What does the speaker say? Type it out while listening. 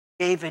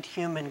gave it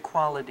human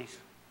qualities.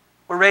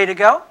 We're ready to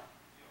go?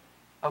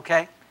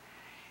 Okay.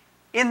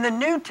 In the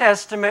New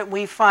Testament,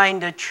 we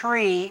find a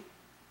tree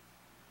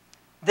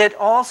that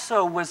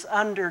also was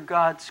under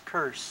God's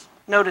curse.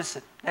 Notice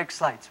it. Next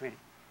slide, sweetie.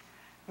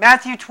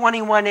 Matthew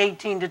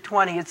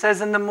 21:18-20. It says,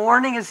 "In the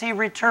morning as he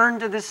returned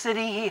to the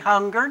city, he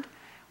hungered.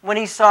 When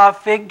he saw a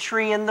fig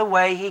tree in the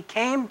way, he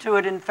came to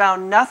it and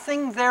found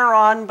nothing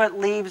thereon but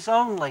leaves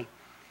only,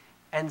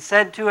 and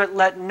said to it,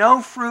 'Let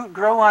no fruit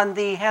grow on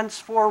thee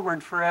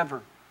henceforward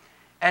forever.'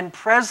 And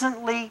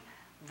presently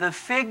the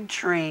fig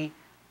tree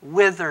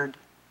withered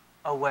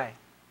away.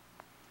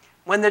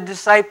 When the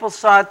disciples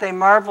saw it, they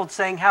marveled,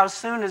 saying, 'How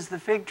soon is the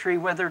fig tree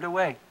withered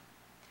away?'"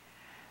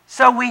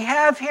 So we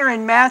have here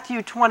in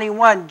Matthew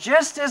 21,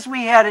 just as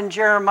we had in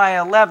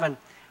Jeremiah 11,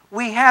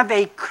 we have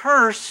a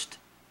cursed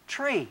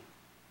tree.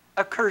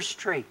 A cursed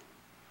tree.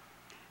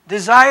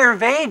 Desire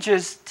of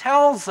Ages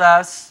tells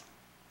us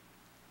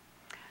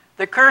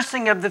the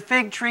cursing of the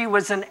fig tree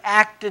was an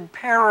acted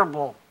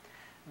parable.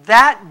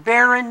 That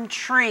barren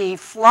tree,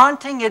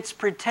 flaunting its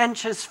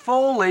pretentious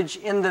foliage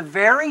in the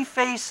very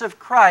face of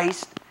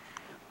Christ,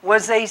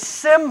 was a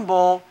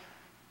symbol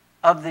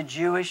of the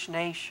Jewish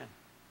nation.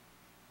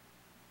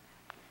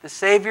 The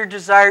Savior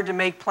desired to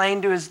make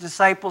plain to his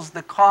disciples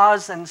the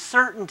cause and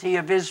certainty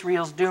of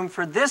Israel's doom.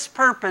 For this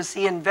purpose,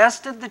 he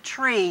invested the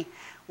tree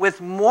with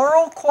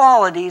moral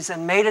qualities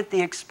and made it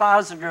the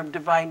expositor of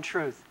divine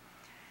truth.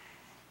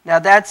 Now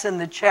that's in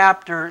the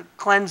chapter,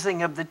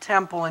 Cleansing of the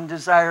Temple and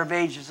Desire of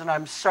Ages. And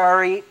I'm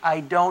sorry,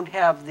 I don't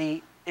have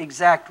the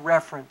exact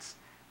reference,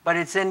 but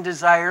it's in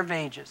Desire of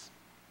Ages.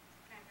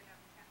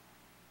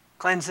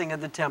 Cleansing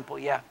of the Temple,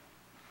 yeah.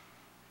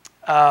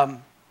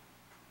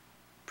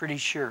 Pretty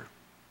sure.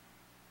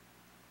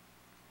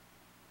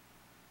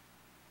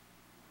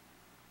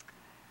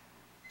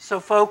 So,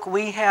 folk,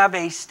 we have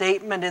a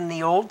statement in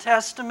the Old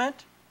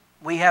Testament.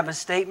 We have a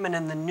statement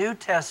in the New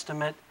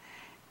Testament.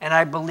 And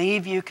I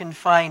believe you can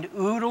find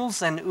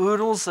oodles and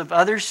oodles of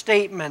other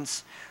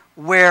statements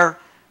where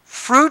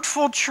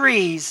fruitful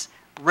trees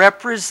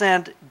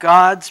represent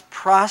God's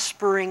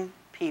prospering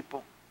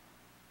people.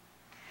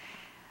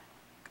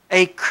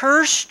 A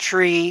cursed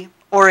tree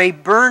or a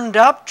burned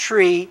up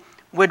tree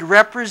would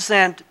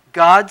represent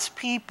God's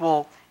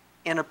people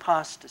in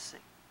apostasy.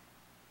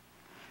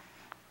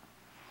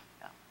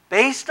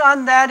 Based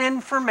on that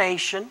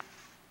information,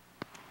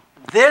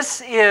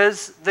 this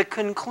is the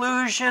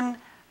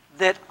conclusion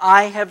that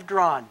I have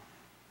drawn.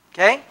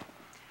 Okay?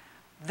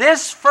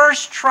 This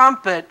first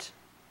trumpet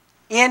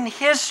in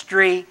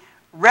history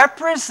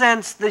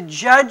represents the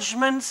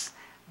judgments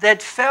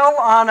that fell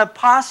on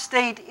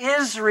apostate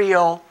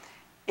Israel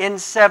in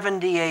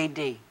 70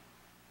 AD.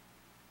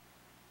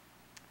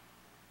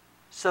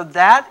 So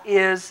that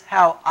is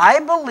how I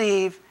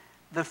believe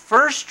the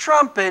first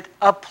trumpet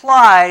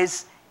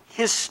applies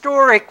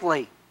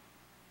historically.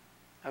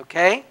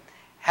 Okay?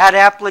 Had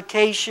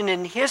application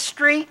in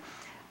history.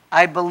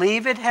 I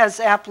believe it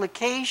has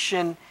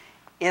application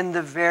in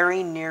the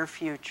very near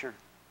future.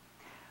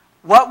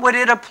 What would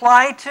it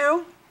apply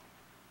to?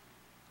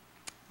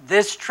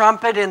 This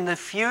trumpet in the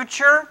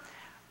future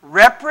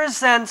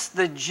represents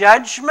the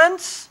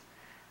judgments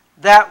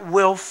that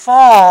will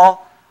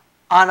fall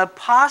on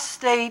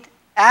apostate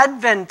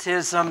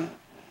Adventism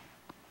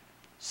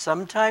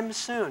sometime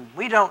soon.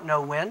 We don't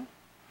know when.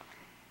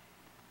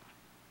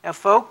 Now,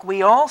 folk,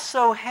 we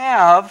also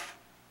have,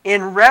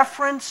 in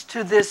reference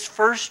to this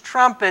first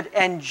trumpet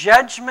and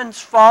judgments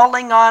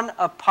falling on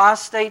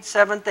apostate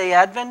Seventh-day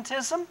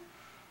Adventism,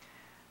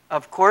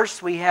 of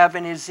course, we have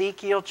in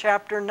Ezekiel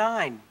chapter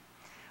 9,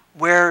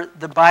 where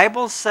the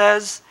Bible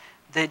says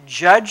that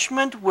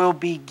judgment will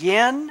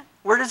begin.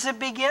 Where does it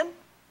begin?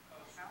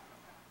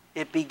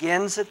 It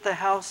begins at the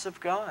house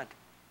of God.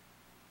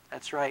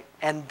 That's right.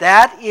 And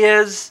that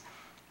is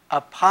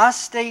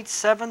apostate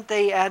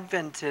Seventh-day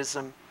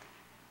Adventism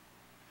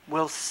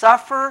will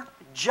suffer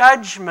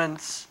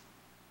judgments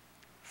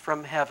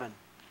from heaven.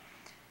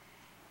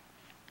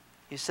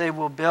 You say,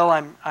 well, Bill,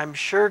 I'm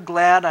sure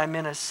glad I'm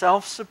in a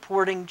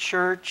self-supporting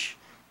church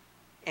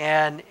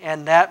and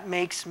that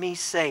makes me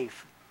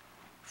safe.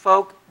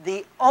 Folk,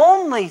 the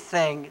only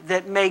thing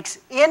that makes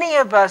any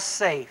of us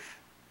safe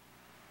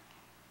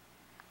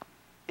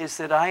is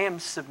that I am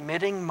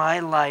submitting my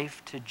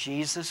life to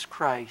Jesus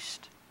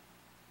Christ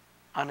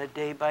on a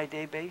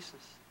day-by-day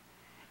basis.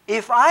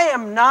 If I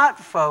am not,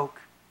 folk,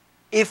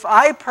 if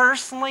I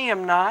personally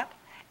am not,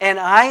 and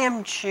I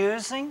am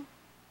choosing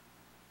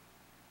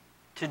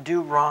to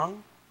do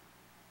wrong,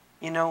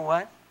 you know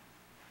what?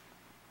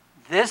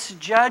 This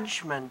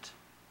judgment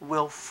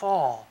will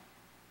fall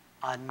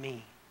on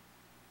me.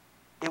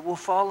 It will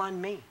fall on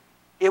me.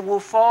 It will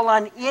fall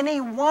on any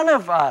one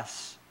of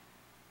us.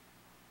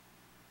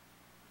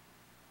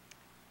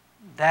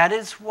 That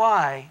is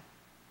why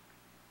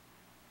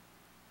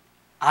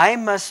I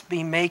must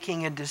be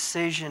making a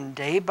decision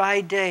day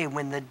by day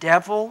when the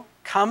devil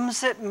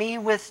comes at me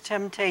with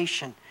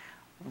temptation.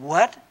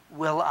 What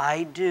will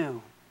I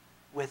do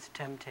with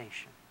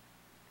temptation?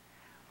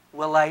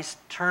 Will I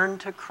turn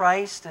to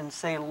Christ and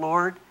say,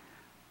 Lord,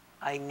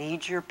 I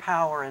need your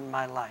power in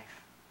my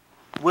life.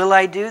 Will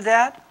I do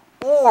that?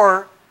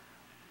 Or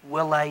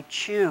will I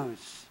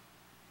choose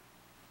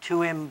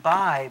to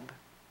imbibe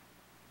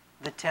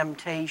the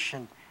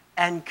temptation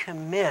and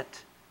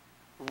commit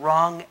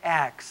wrong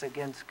acts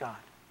against God?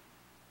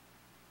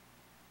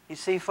 You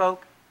see,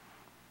 folk,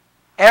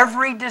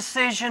 every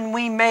decision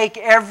we make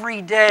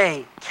every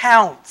day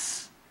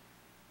counts.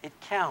 It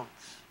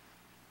counts.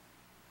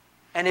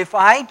 And if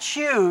I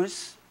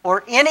choose,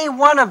 or any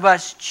one of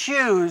us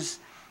choose,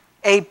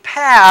 a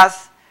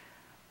path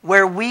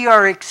where we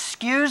are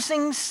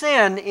excusing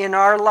sin in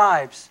our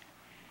lives,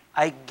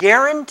 I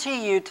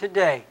guarantee you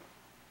today,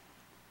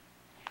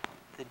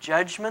 the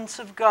judgments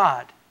of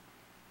God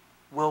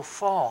will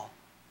fall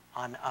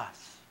on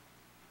us.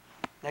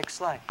 Next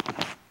slide.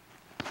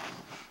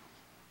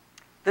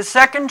 The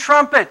second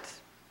trumpet.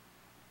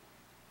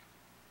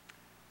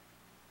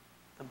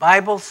 The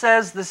Bible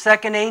says the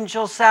second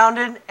angel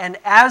sounded, and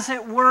as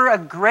it were a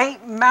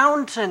great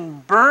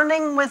mountain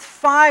burning with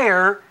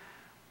fire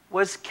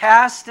was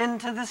cast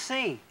into the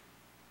sea.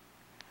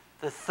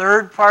 The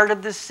third part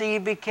of the sea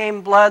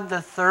became blood.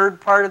 The third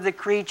part of the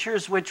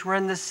creatures which were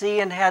in the sea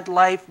and had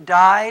life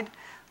died.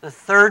 The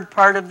third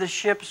part of the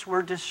ships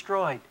were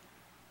destroyed.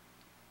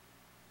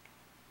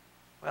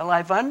 Well,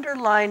 I've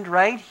underlined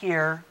right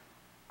here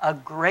a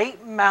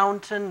great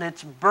mountain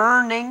that's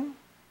burning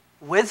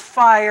with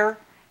fire,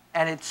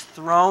 and it's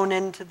thrown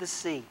into the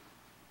sea.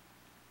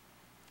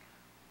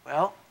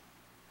 Well,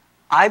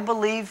 I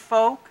believe,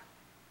 folk,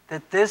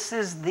 that this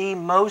is the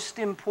most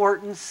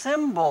important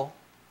symbol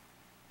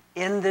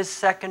in this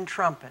second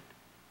trumpet.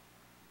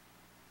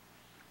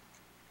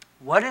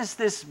 What is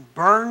this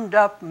burned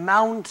up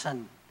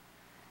mountain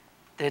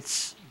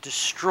that's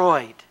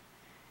destroyed,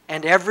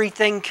 and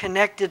everything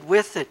connected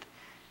with it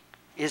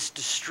is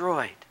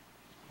destroyed?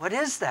 What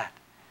is that?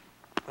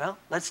 Well,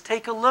 let's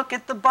take a look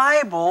at the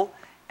Bible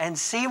and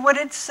see what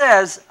it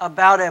says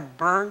about a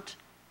burnt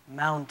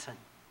mountain.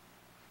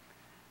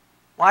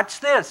 Watch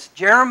this.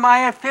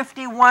 Jeremiah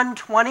 51,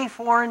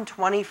 24 and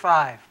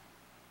 25.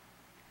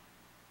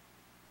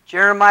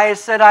 Jeremiah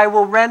said, I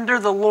will render,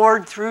 the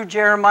Lord through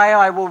Jeremiah,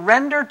 I will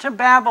render to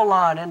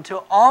Babylon and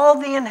to all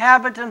the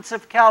inhabitants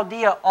of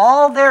Chaldea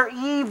all their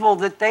evil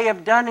that they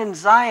have done in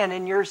Zion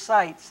in your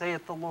sight,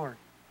 saith the Lord.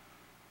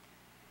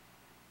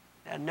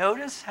 Now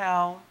notice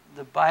how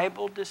the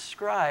Bible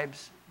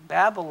describes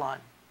Babylon,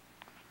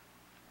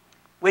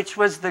 which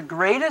was the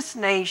greatest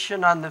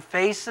nation on the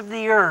face of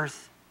the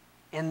earth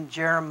in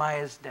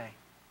Jeremiah's day.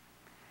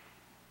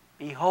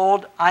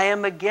 Behold, I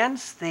am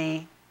against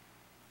thee,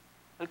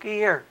 look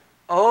here,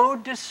 O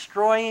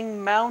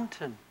destroying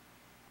mountain.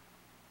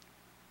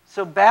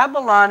 So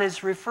Babylon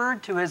is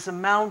referred to as a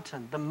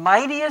mountain. The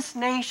mightiest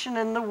nation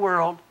in the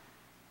world,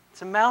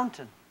 it's a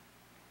mountain.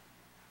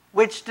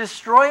 Which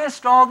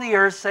destroyest all the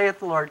earth, saith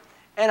the Lord.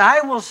 And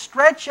I will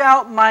stretch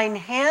out mine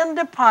hand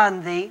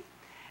upon thee,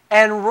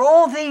 and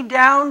roll thee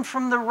down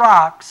from the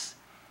rocks,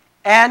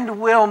 and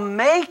will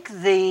make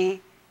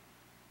thee,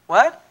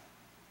 what?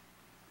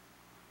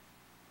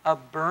 A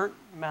burnt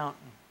mountain.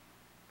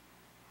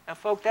 Now,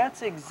 folk,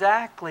 that's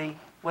exactly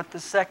what the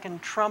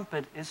second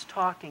trumpet is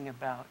talking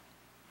about,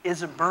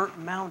 is a burnt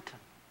mountain.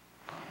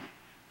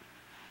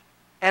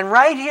 And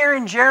right here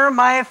in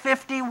Jeremiah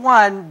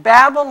 51,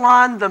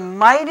 Babylon, the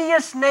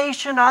mightiest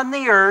nation on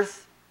the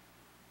earth,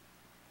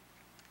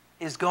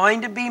 is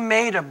going to be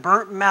made a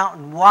burnt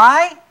mountain.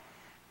 Why?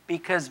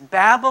 Because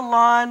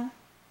Babylon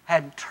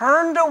had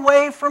turned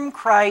away from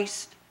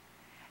Christ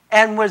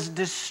and was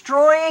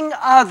destroying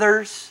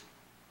others.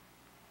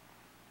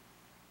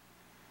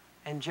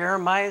 And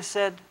Jeremiah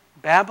said,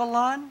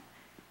 Babylon,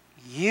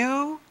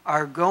 you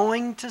are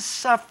going to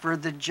suffer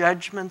the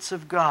judgments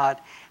of God,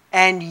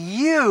 and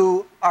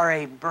you are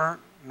a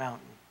burnt mountain.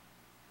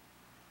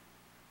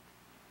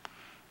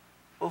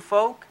 Well,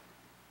 folk,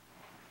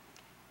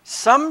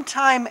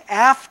 sometime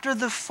after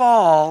the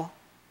fall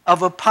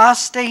of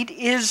apostate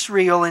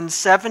Israel in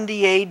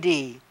 70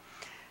 A.D.,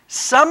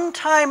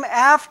 sometime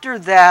after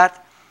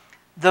that,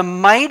 the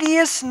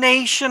mightiest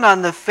nation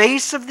on the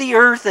face of the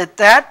earth at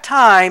that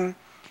time,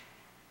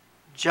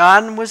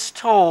 John was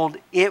told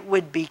it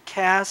would be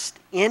cast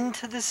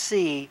into the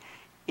sea,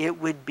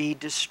 it would be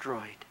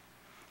destroyed.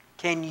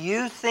 Can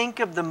you think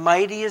of the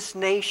mightiest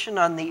nation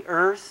on the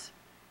earth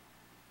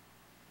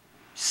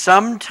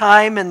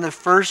sometime in the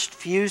first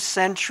few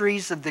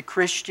centuries of the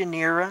Christian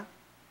era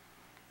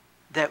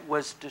that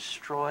was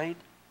destroyed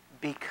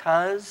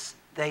because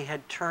they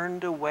had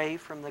turned away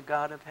from the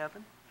God of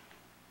heaven?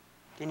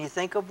 Can you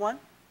think of one?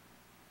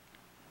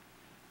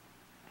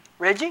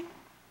 Reggie?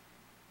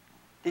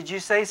 Did you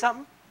say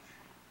something?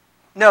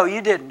 No,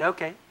 you didn't.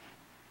 Okay.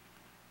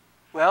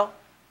 Well,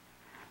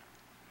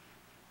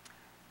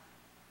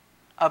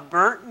 a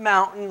burnt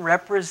mountain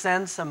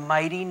represents a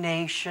mighty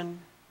nation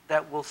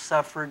that will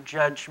suffer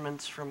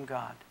judgments from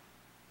God.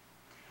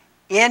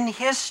 In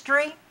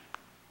history,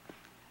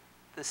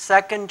 the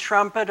second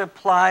trumpet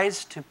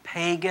applies to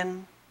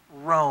pagan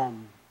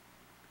Rome.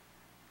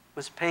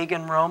 Was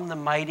pagan Rome the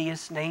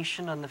mightiest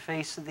nation on the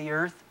face of the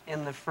earth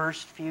in the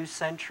first few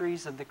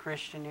centuries of the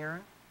Christian era?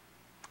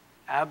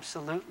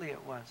 Absolutely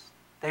it was.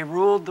 They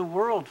ruled the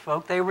world,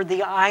 folk. They were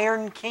the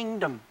Iron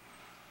Kingdom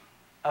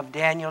of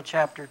Daniel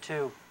chapter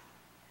 2.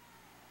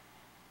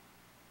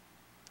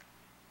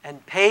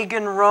 And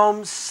pagan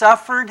Rome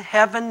suffered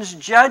heaven's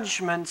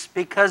judgments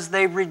because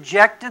they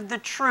rejected the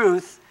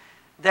truth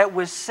that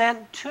was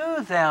sent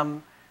to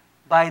them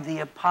by the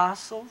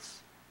apostles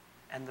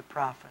and the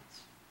prophets.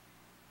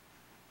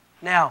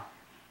 Now,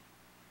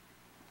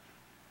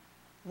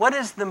 what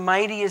is the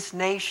mightiest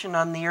nation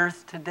on the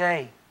earth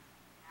today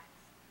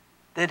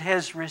that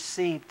has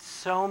received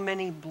so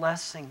many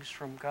blessings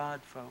from God,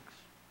 folks?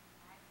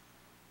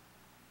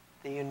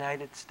 The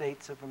United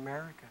States of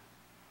America.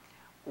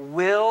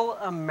 Will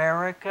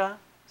America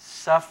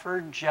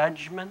suffer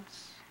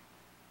judgments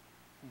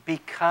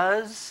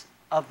because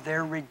of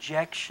their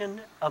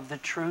rejection of the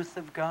truth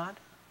of God?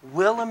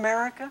 Will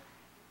America?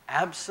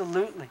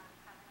 Absolutely.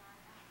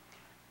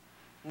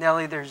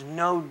 Nellie, there's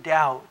no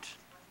doubt.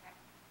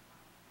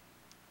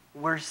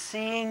 We're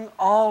seeing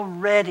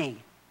already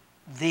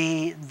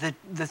the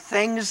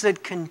things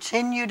that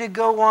continue to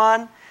go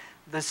on,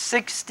 the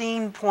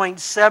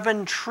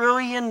 $16.7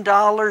 trillion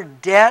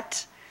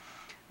debt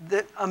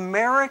that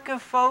America,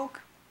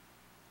 folk,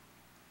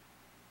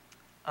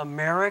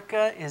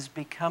 America is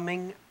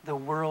becoming the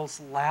world's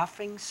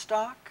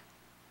laughingstock,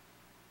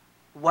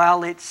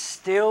 while it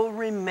still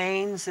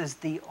remains as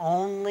the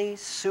only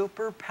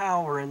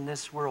superpower in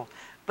this world.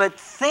 But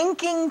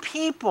thinking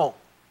people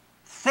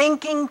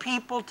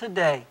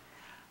today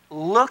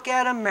look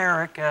at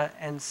America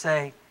and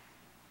say,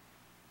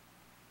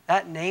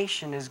 that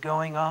nation is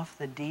going off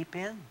the deep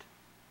end.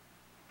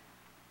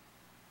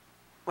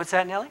 What's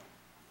that, Nellie?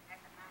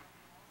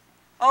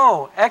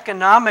 Oh,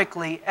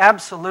 economically,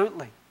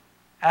 absolutely.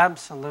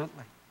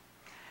 Absolutely.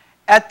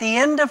 At the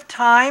end of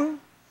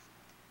time,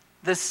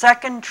 the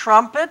second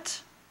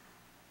trumpet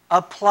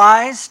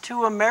applies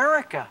to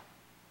America,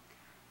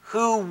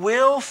 who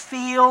will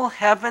feel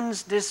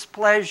heaven's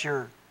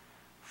displeasure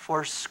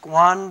for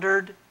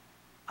squandered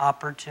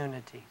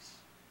opportunities.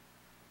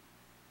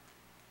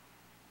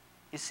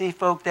 You see,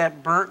 folk,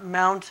 that burnt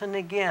mountain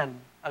again,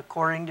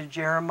 according to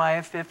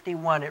Jeremiah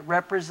 51, it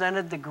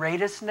represented the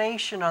greatest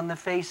nation on the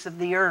face of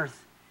the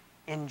earth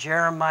in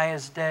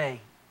Jeremiah's day.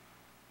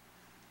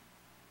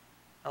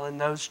 Well, in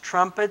those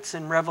trumpets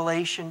in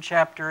Revelation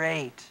chapter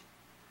 8,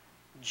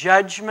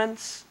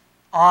 judgments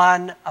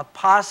on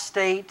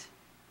apostate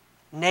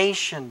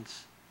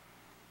nations.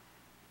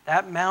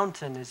 That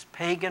mountain is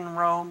pagan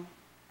Rome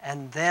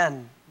and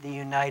then the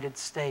United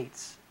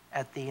States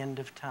at the end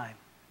of time.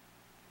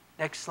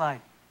 Next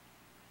slide.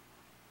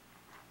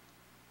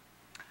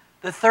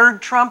 The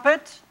third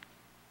trumpet,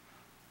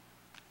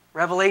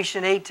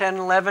 Revelation 8, 10,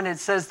 11, it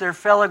says, there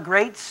fell a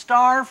great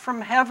star from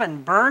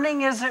heaven,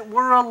 burning as it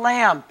were a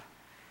lamp,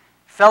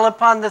 fell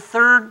upon the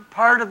third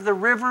part of the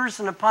rivers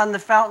and upon the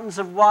fountains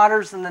of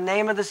waters, and the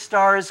name of the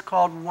star is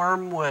called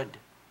Wormwood.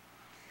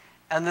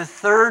 And the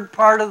third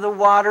part of the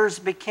waters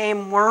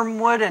became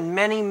wormwood, and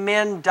many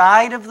men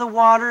died of the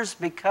waters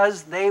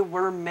because they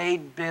were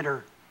made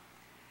bitter.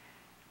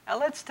 Now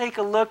let's take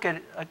a look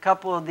at a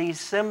couple of these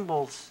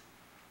symbols.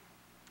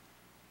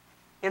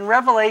 In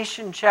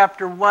Revelation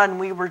chapter 1,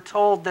 we were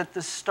told that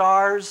the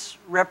stars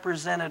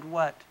represented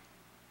what?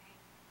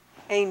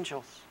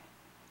 Angels.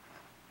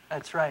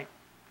 That's right.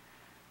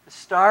 The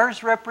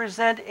stars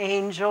represent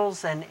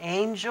angels, and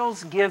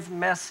angels give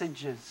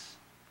messages.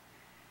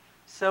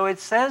 So it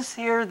says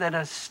here that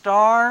a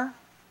star,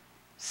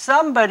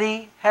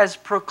 somebody has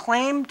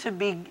proclaimed to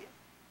be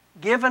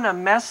given a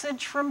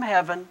message from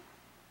heaven,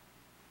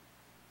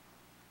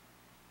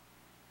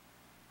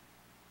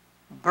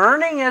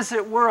 burning as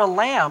it were a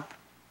lamp,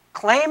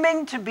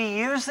 claiming to be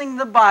using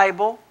the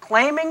Bible,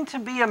 claiming to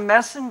be a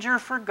messenger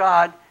for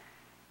God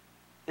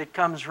that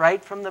comes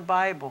right from the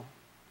Bible.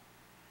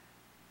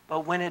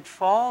 But when it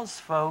falls,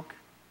 folk,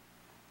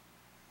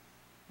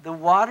 the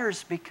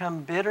waters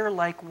become bitter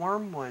like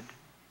wormwood.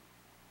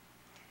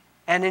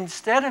 And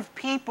instead of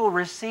people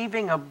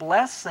receiving a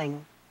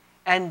blessing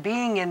and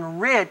being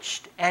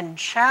enriched and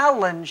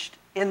challenged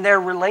in their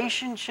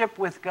relationship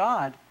with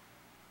God,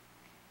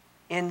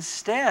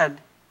 instead,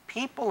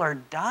 people are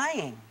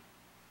dying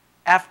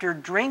after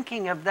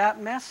drinking of that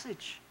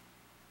message.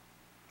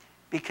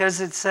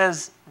 Because it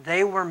says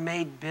they were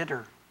made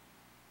bitter.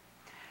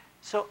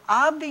 So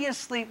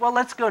obviously, well,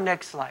 let's go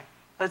next slide.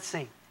 Let's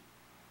see.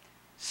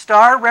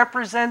 Star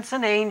represents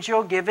an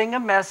angel giving a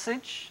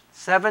message.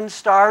 7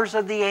 stars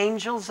are the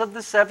angels of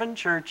the 7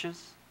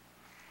 churches.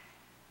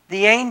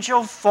 The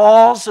angel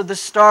falls, or the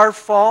star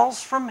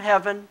falls from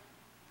heaven,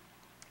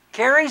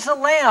 carries a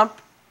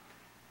lamp.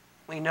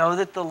 We know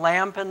that the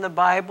lamp in the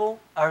Bible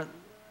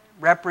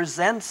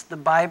represents the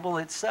Bible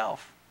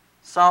itself.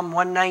 Psalm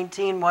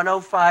 119,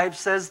 105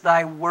 says,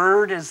 thy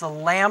word is a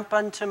lamp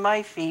unto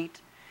my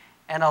feet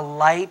and a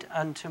light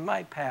unto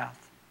my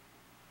path.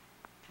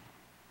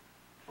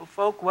 Well,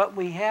 folk, what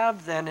we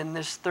have then in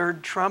this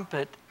third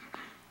trumpet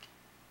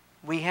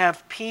we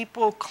have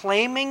people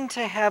claiming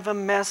to have a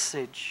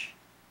message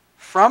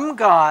from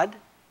God,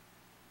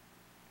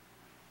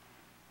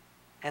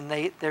 and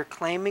they're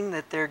claiming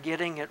that they're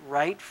getting it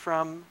right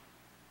from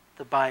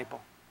the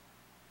Bible.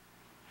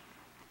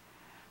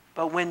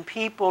 But when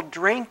people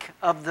drink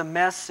of the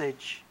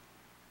message,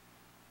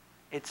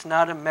 it's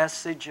not a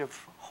message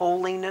of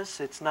holiness.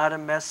 It's not a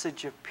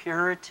message of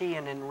purity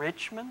and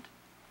enrichment.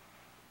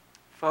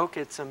 Folk,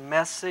 it's a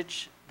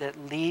message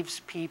that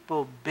leaves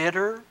people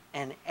bitter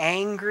and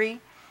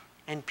angry,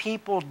 and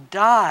people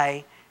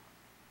die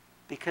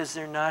because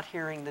they're not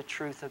hearing the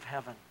truth of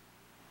heaven.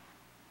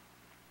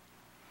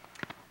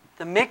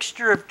 The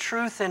mixture of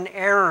truth and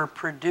error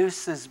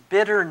produces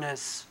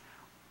bitterness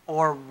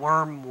or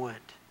wormwood.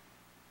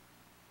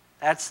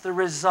 That's the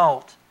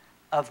result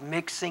of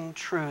mixing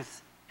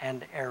truth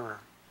and error.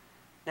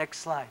 Next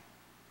slide.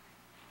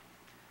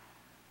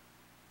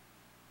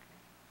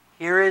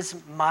 Here is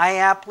my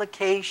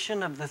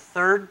application of the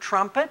third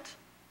trumpet.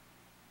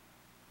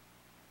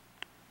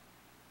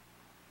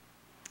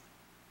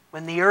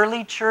 When the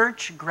early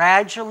church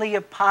gradually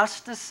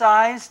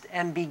apostatized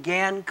and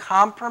began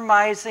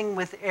compromising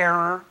with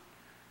error,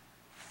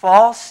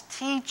 false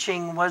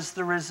teaching was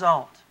the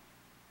result.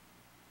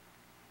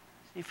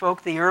 See,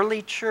 folk, the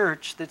early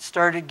church that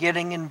started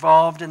getting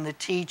involved in the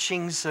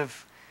teachings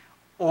of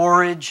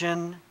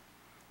Origen,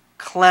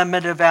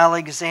 Clement of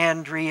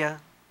Alexandria,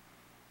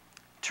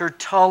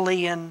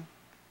 Tertullian,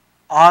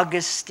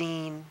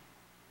 Augustine,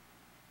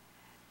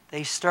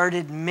 they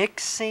started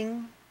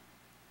mixing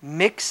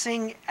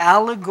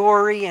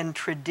allegory and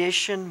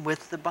tradition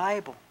with the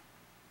Bible.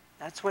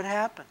 That's what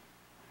happened.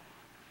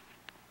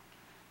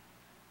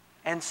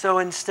 And so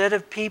instead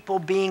of people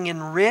being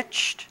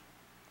enriched,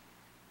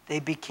 they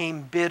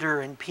became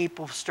bitter, and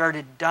people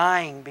started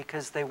dying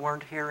because they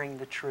weren't hearing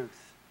the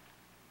truth.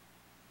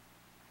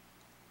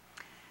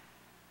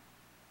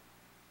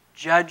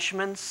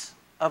 Judgments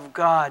of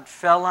God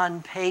fell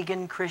on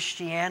pagan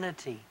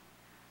Christianity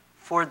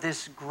for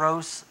this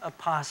gross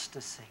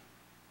apostasy.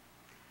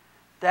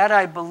 That,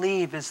 I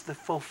believe, is the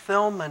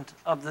fulfillment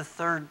of the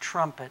third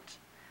trumpet.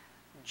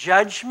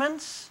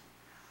 Judgments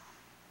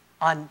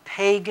on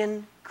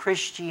pagan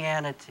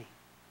Christianity.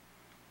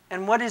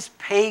 And what is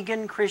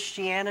pagan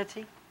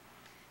Christianity?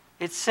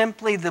 It's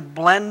simply the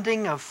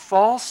blending of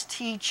false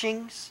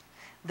teachings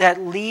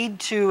that lead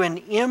to an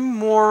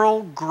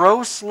immoral,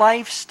 gross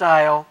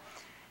lifestyle,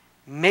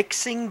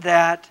 mixing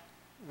that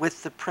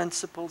with the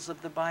principles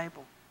of the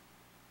Bible.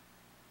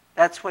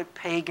 That's what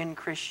pagan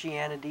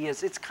Christianity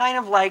is. It's kind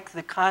of like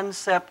the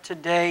concept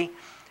today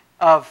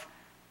of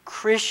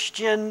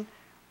Christian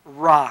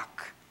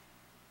rock.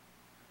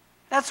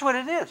 That's what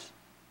it is.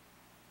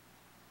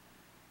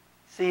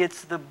 See,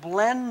 it's the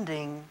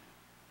blending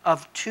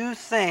of two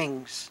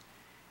things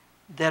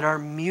that are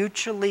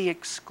mutually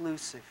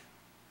exclusive.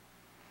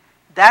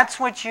 That's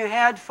what you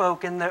had,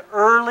 folk, in the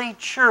early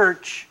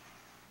church.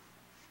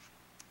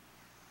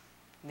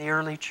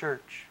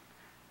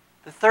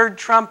 The third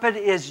trumpet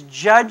is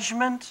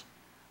judgment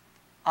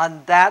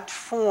on that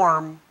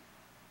form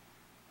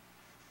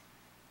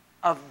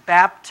of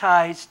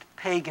baptized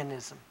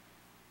paganism.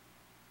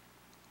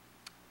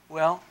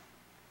 Well,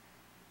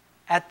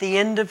 at the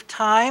end of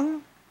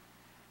time,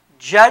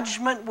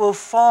 judgment will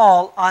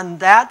fall on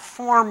that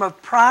form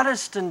of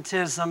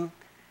Protestantism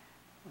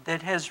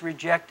that has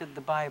rejected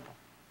the Bible.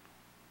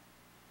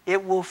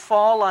 It will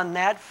fall on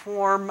that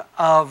form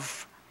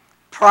of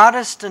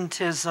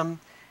Protestantism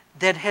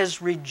that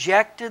has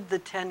rejected the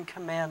Ten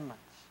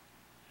Commandments.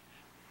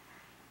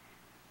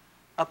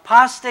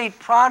 Apostate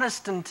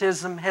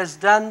Protestantism has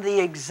done the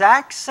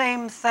exact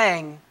same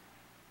thing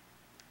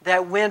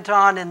that went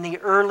on in the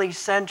early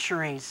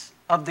centuries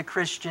of the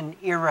Christian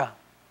era.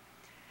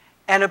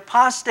 And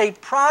apostate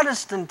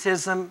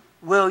Protestantism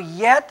will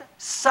yet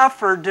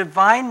suffer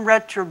divine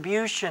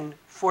retribution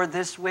for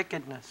this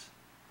wickedness.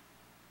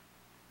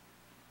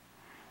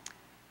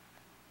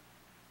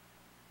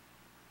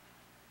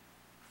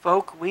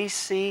 Folk, we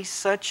see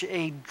such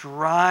a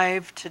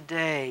drive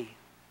today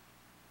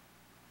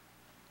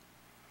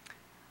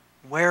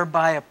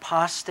whereby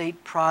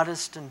apostate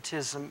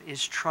Protestantism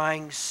is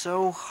trying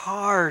so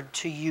hard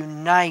to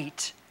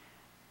unite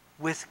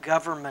with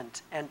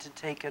government and to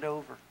take it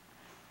over.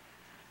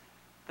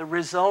 The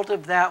result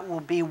of that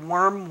will be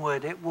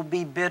wormwood, it will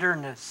be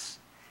bitterness,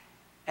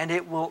 and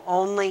it will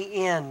only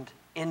end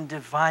in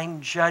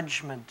divine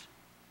judgment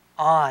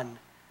on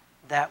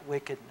that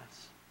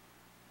wickedness.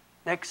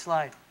 Next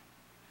slide.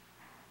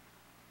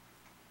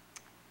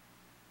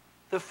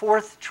 The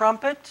fourth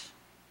trumpet.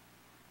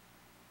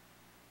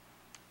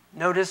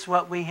 Notice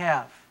what we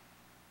have.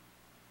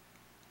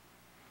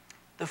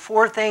 The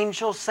fourth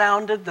angel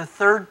sounded, the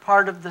third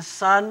part of the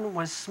sun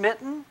was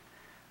smitten,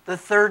 the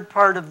third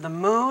part of the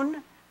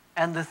moon,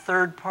 and the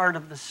third part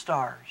of the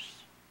stars.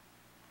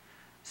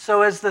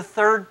 So as the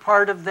third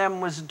part of them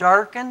was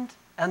darkened,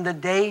 and the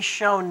day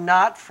shone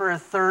not for a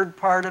third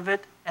part of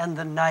it, and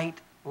the night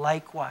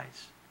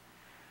likewise.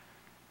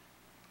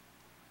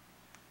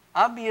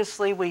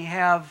 Obviously, we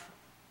have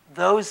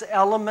those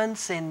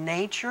elements in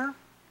nature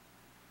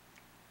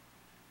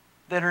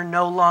that are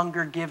no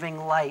longer giving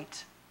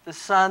light. The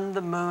sun,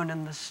 the moon,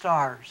 and the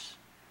stars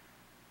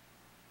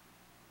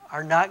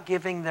are not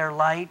giving their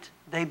light.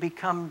 They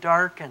become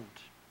darkened.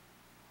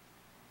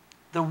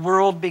 The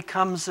world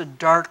becomes a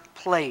dark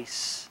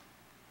place.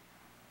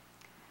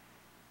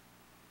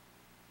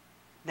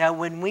 Now,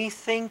 when we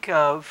think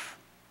of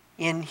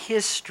in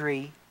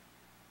history,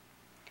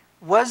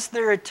 was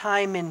there a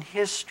time in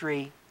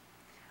history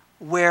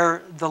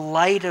where the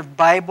light of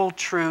Bible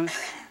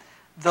truth,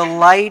 the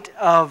light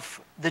of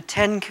the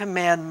Ten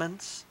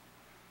Commandments,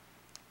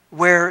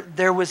 where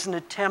there was an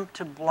attempt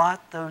to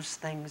blot those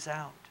things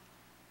out?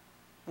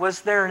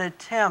 Was there an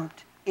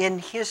attempt in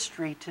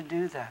history to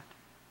do that?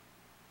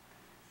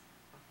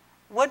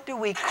 What do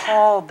we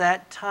call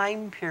that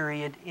time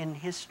period in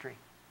history?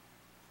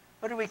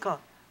 What do we call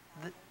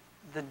it?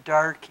 The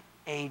Dark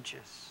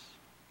Ages.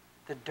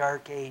 The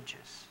Dark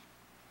Ages.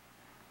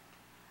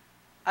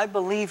 I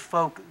believe,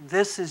 folk,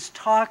 this is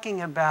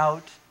talking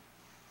about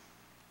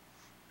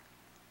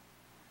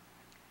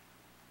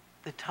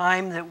the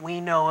time that we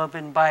know of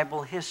in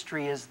Bible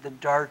history as the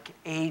Dark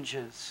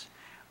Ages,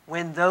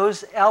 when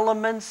those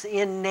elements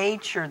in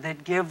nature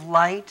that give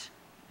light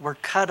were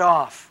cut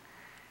off.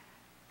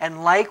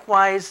 And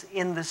likewise,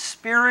 in the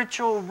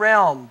spiritual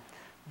realm,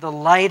 the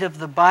light of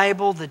the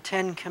Bible, the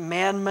Ten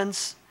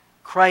Commandments,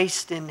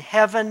 Christ in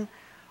heaven,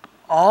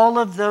 all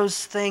of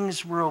those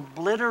things were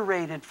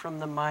obliterated from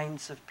the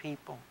minds of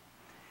people.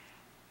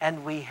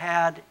 And we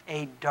had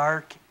a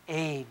dark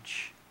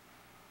age.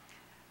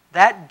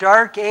 That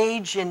dark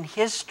age in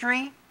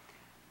history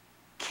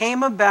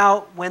came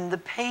about when the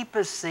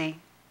papacy,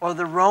 or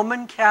the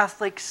Roman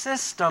Catholic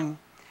system,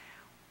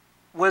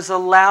 was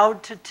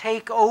allowed to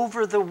take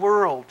over the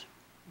world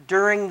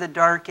during the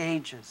Dark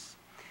Ages.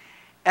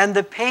 And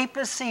the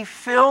papacy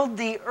filled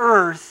the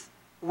earth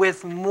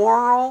with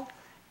moral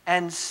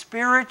and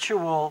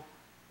spiritual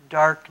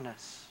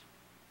darkness.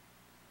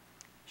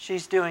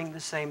 She's doing the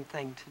same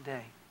thing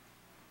today.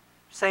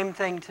 Same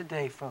thing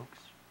today, folks.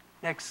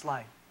 Next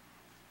slide.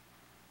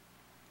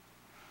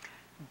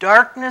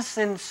 Darkness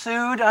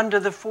ensued under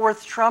the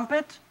fourth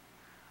trumpet.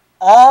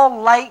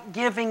 All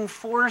light-giving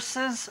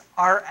forces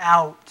are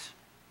out.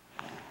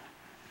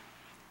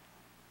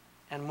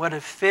 And what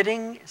a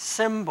fitting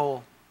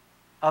symbol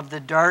of the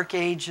dark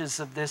ages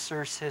of this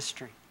earth's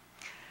history.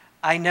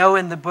 I know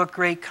in the book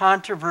Great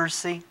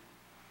Controversy,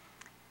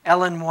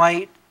 Ellen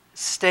White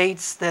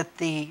states that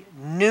the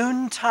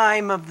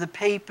noontime of the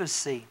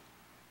papacy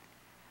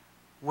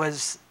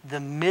was the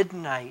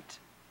midnight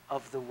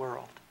of the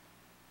world.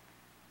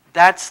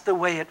 That's the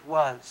way it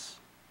was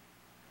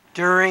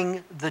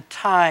during the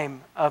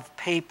time of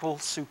papal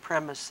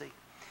supremacy.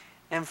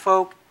 And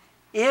folk,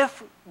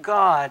 if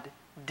God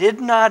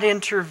did not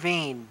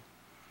intervene,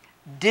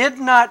 did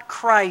not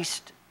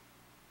Christ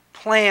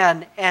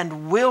plan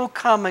and will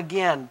come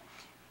again,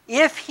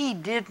 if he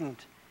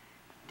didn't,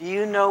 do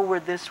you know where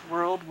this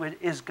world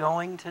is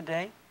going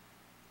today?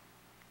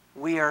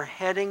 We are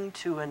heading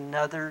to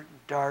another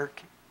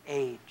dark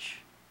age.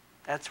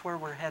 That's where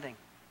we're heading.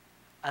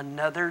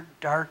 Another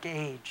dark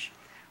age,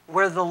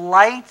 where the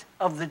light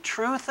of the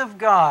truth of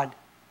God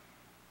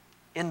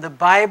in the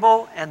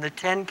Bible and the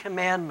Ten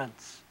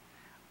Commandments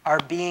are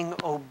being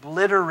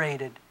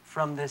obliterated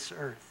from this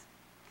earth.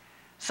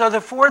 So the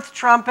fourth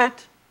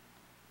trumpet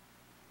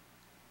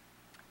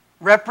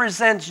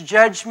represents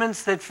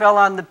judgments that fell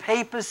on the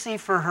papacy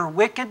for her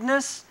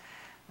wickedness.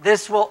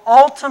 This will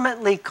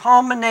ultimately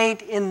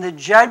culminate in the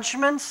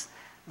judgments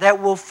that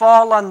will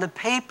fall on the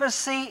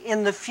papacy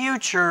in the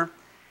future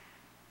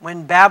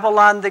when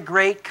Babylon the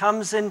Great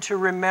comes into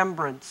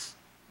remembrance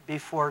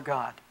before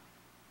God.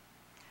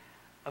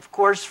 Of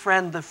course,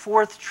 friend, the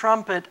fourth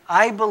trumpet,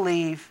 I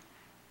believe,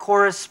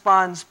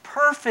 corresponds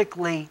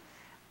perfectly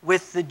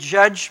with the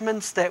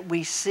judgments that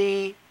we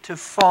see to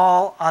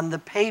fall on the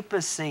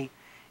papacy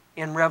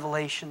in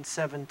Revelation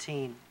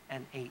 17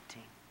 and 18.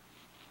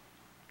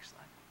 Next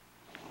slide.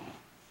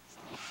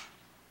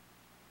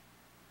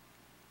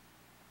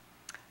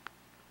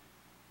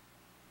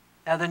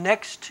 Now, the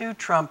next two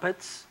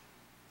trumpets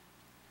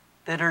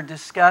that are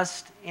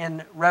discussed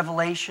in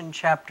Revelation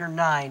chapter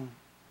 9.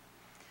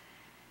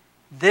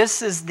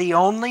 This is the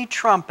only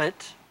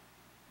trumpet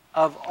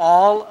of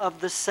all of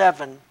the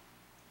seven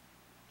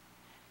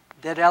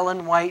that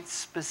Ellen White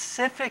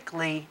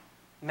specifically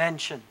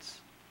mentions.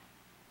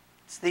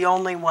 It's the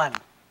only one.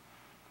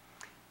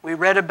 We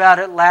read about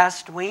it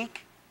last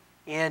week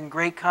in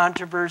Great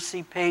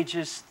Controversy,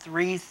 pages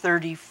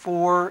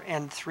 334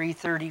 and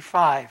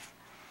 335,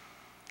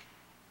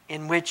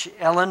 in which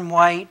Ellen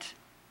White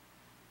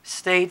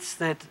states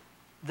that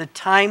the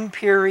time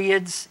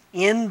periods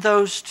in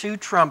those two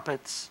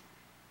trumpets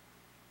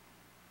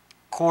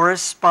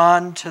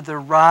correspond to the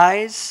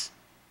rise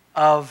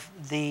of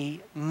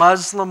the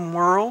Muslim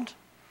world,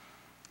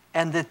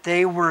 and that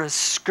they were a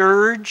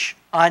scourge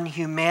on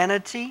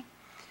humanity,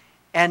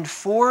 and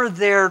for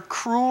their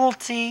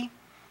cruelty,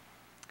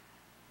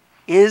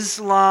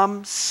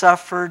 Islam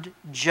suffered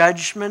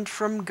judgment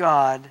from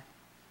God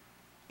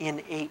in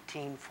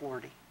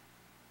 1840.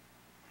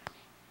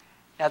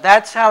 Now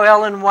that's how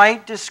Ellen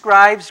White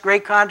describes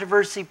Great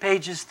Controversy,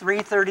 pages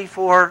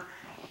 334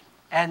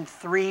 and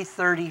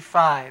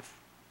 335.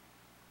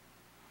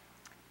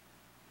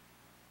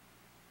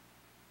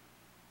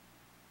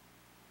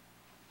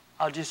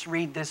 I'll just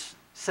read this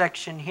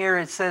section here.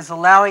 It says,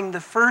 allowing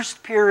the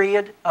first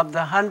period of the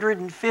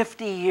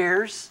 150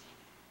 years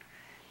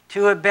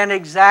to have been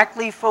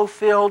exactly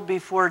fulfilled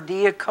before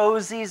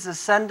Deacozes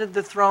ascended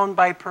the throne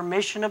by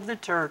permission of the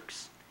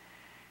Turks,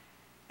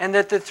 and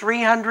that the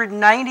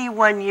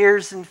 391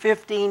 years and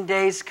 15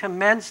 days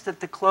commenced at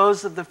the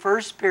close of the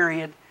first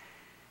period,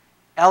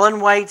 Ellen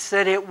White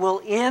said it will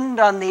end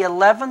on the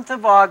 11th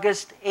of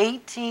August,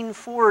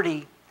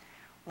 1840,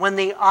 when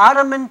the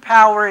Ottoman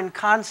power in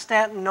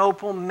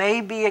Constantinople may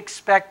be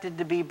expected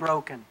to be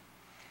broken.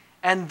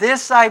 And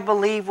this, I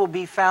believe, will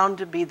be found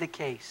to be the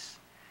case.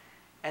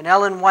 And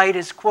Ellen White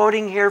is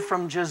quoting here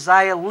from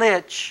Josiah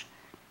Litch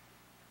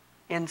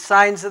in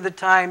Signs of the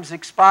Times,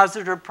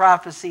 Expositor of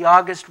Prophecy,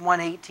 August 1,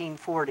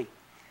 1840.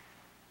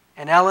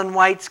 And Ellen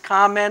White's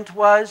comment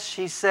was,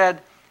 she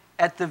said,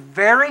 at the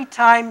very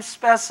time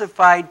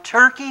specified,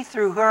 Turkey,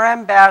 through her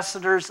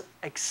ambassadors,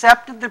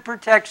 accepted the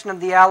protection of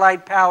the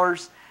Allied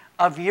powers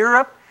of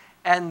Europe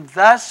and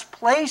thus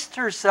placed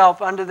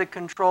herself under the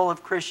control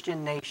of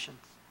Christian nations.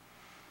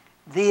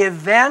 The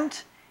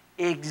event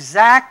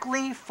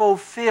exactly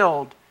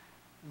fulfilled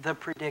the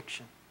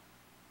prediction.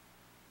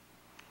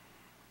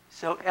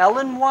 So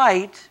Ellen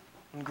White,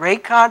 in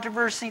Great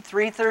Controversy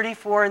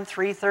 334 and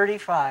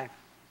 335,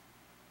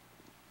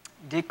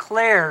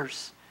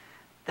 declares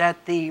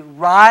that the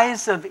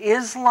rise of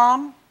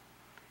Islam,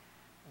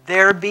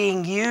 they're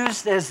being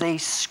used as a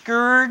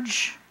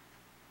scourge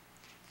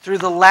through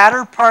the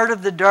latter part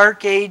of the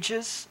Dark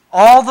Ages,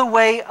 all the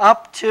way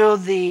up to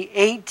the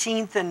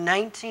 18th and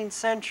 19th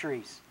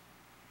centuries,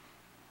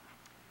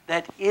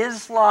 that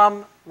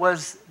Islam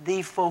was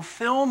the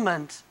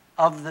fulfillment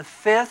of the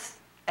 5th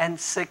and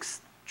 6th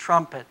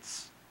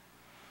trumpets.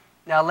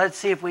 Now let's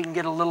see if we can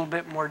get a little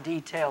bit more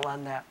detail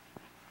on that.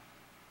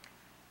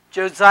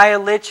 Josiah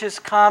Litch's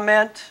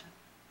comment,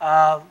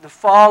 the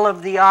fall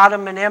of the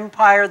Ottoman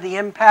Empire, the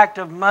impact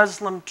of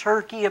Muslim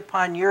Turkey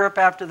upon Europe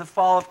after the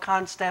fall of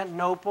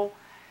Constantinople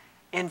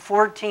in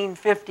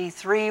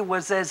 1453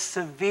 was as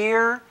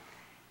severe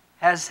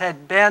as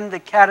had been the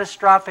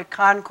catastrophic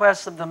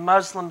conquest of the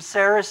Muslim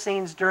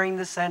Saracens during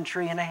the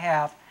century and a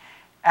half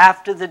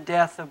after the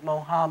death of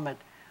Muhammad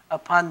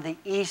upon the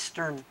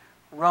Eastern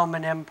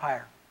Roman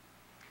Empire.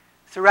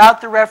 Throughout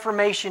the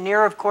Reformation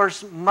era, of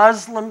course,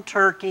 Muslim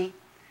Turkey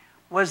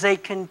was a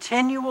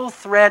continual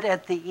threat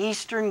at the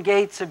eastern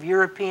gates of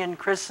European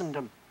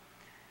Christendom.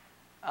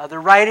 The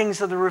writings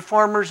of the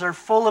Reformers are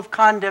full of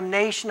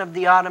condemnation of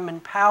the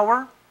Ottoman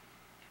power.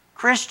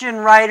 Christian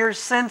writers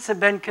since have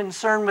been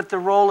concerned with the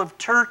role of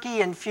Turkey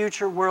in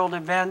future world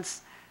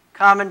events.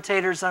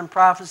 Commentators on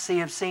prophecy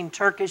have seen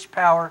Turkish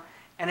power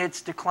and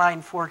its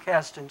decline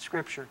forecast in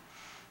Scripture.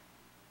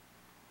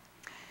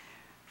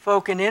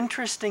 Folk, an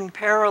interesting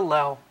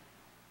parallel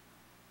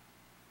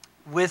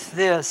with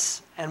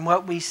this and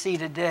what we see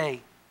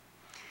today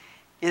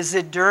is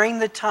that during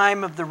the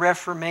time of the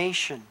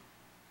Reformation,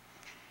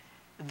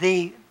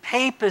 the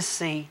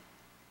papacy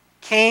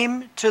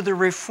came to the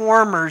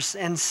reformers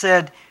and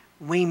said,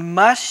 we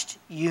must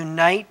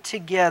unite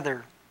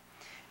together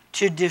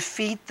to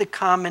defeat the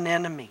common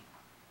enemy.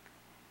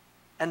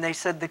 And they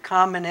said the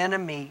common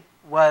enemy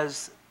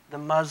was the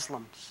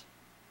Muslims.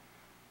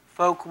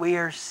 Folk, we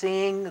are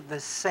seeing the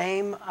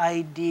same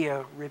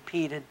idea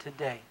repeated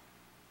today.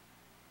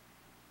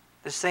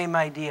 The same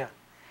idea.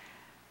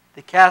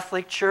 The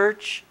Catholic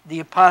Church,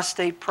 the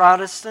apostate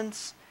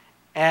Protestants,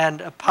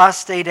 and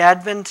apostate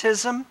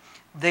Adventism,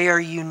 they are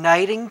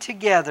uniting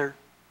together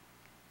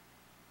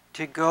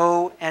to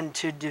go and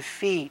to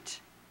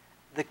defeat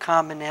the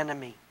common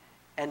enemy.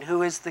 And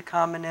who is the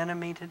common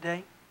enemy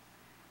today?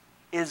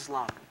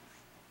 Islam.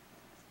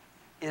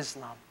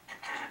 Islam.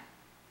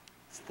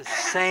 It's the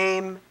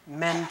same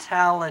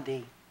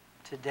mentality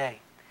today.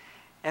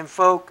 And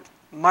folk,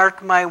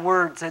 mark my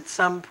words, at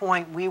some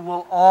point we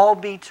will all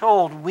be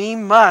told we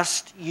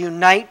must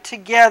unite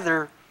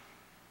together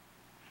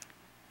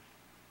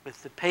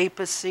with the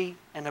papacy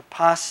and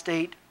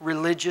apostate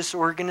religious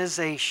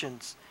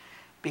organizations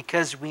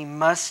because we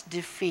must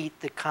defeat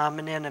the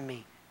common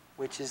enemy,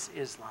 which is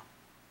Islam.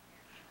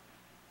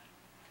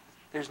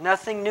 There's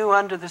nothing new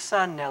under the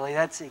sun, Nellie.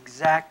 That's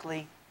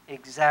exactly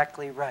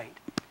right.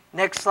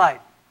 Next slide.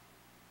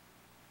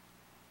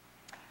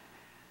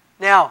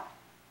 Now,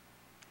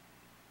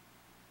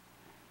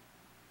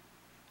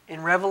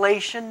 in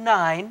Revelation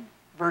 9,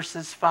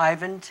 verses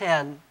 5 and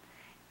 10,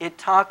 it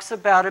talks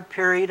about a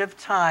period of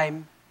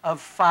time of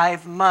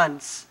 5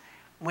 months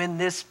when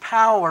this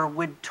power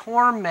would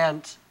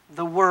torment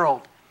the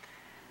world.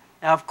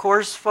 Now, of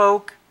course,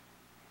 folk,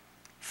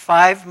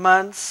 5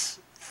 months,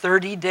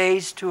 30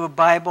 days to a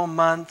Bible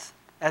month,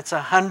 that's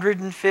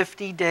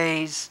 150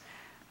 days.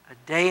 A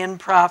day in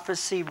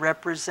prophecy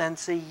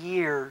represents a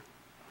year.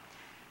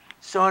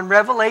 So in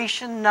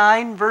Revelation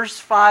 9, verse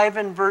 5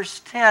 and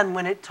verse 10,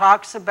 when it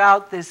talks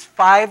about this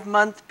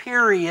 5-month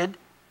period,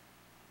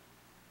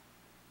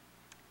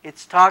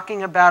 it's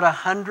talking about a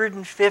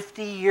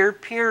 150-year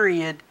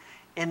period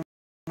in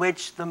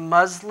which the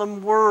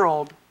Muslim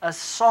world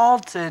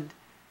assaulted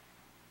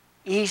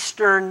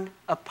Eastern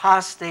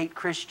apostate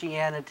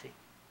Christianity.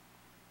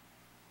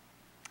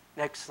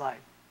 Next slide.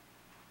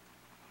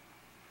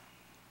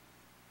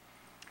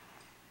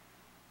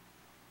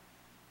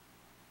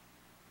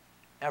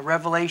 Now,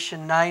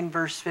 Revelation 9,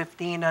 verse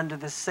 15, under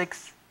the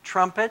 6th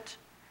trumpet,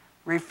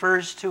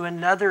 refers to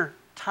another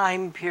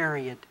time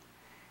period.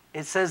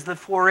 It says, the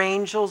 4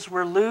 angels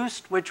were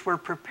loosed, which were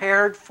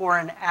prepared for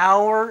an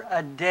hour,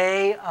 a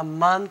day, a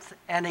month,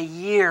 and a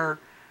year,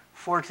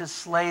 for to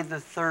slay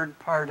the third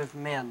part of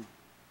men.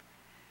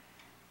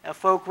 Now,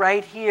 folk,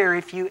 right here,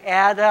 if you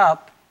add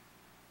up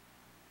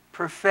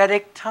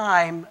prophetic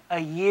time, a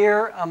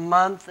year, a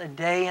month, a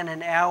day, and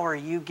an hour,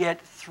 you get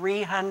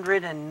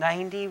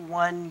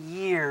 391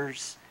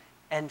 years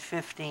and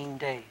 15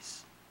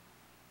 days.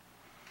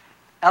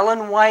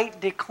 Ellen White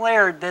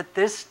declared that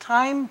this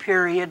time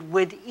period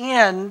would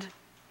end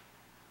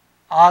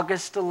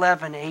August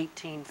 11,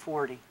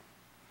 1840.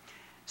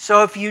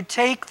 So if you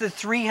take the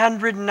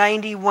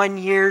 391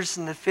 years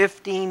and the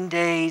 15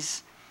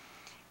 days,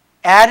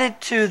 add it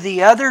to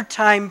the other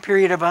time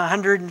period of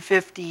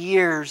 150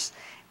 years,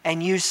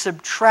 and you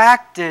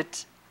subtract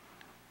it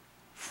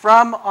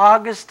from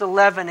August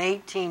 11,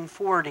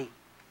 1840,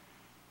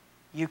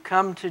 you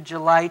come to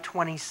July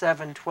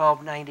 27,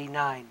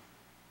 1299.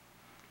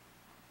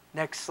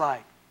 Next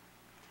slide.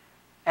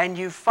 And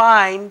you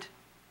find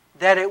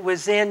that it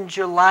was in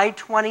July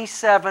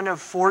 27 of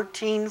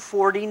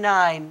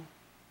 1449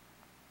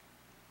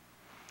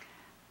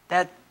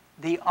 that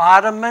the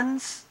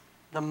Ottomans,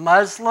 the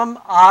Muslim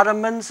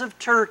Ottomans of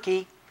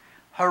Turkey,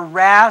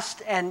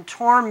 harassed and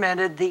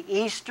tormented the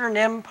Eastern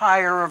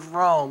Empire of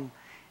Rome.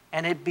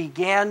 And it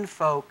began,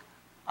 folk,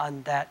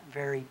 on that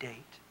very date.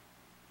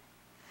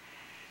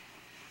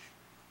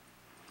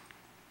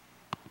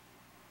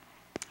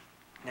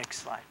 Next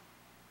slide.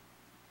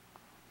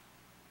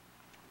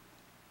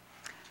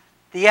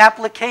 The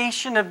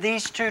application of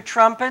these 2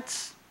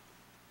 trumpets,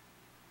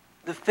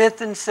 the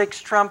 5th and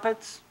 6th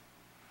trumpets,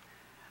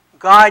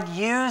 God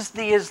used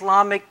the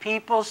Islamic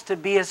peoples to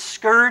be a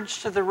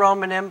scourge to the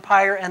Roman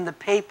Empire and the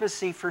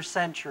papacy for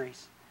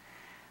centuries.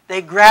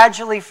 They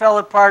gradually fell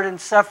apart and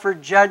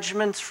suffered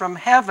judgments from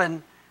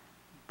heaven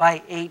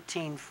by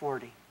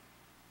 1840.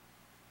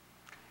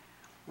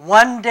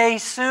 One day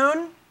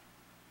soon,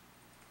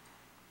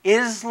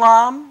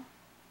 Islam,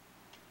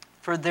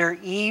 for their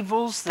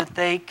evils that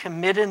they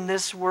commit in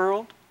this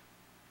world,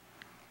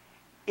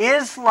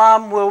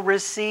 Islam will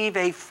receive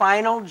a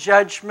final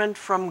judgment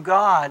from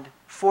God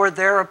for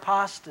their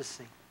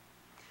apostasy.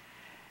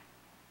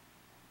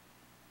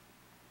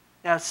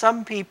 Now,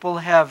 some people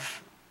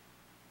have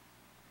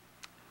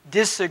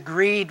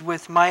disagreed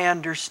with my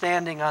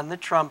understanding on the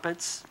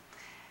trumpets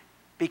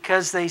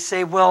because they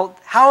say, well,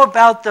 how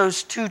about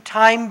those 2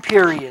 time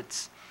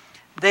periods?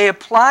 They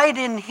applied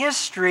in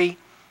history.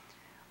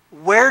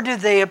 Where do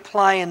they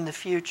apply in the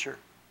future?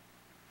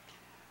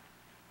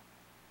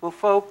 Well,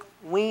 folk,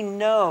 we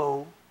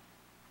know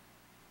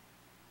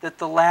that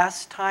the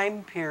last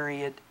time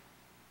period,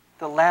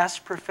 the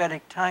last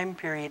prophetic time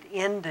period,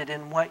 ended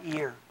in what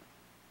year?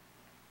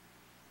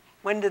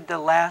 When did the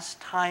last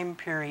time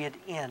period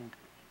end?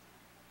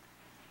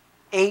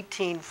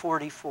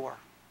 1844.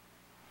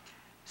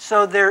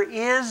 So there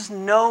is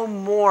no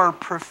more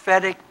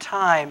prophetic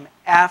time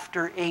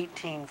after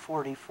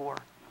 1844.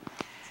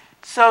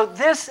 So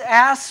this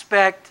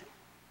aspect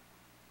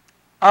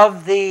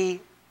of the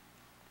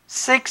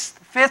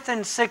 5th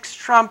and 6th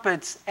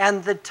trumpets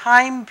and the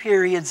time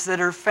periods that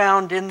are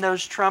found in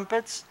those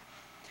trumpets,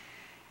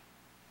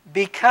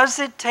 because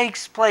it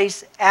takes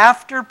place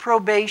after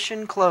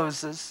probation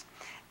closes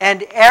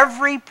and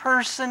every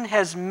person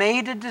has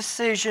made a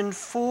decision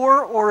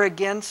for or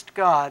against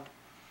God,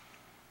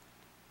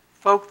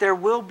 folk, there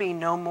will be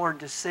no more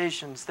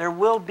decisions. There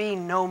will be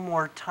no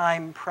more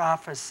time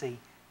prophecy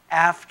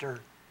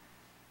after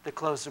the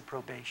close of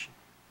probation.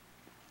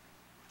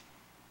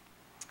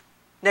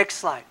 Next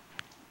slide.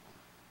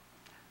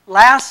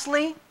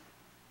 Lastly,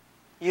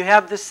 you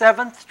have the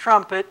 7th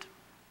trumpet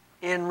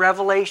in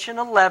Revelation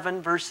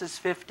 11, verses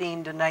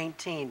 15 to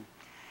 19.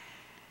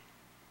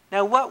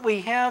 Now what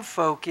we have,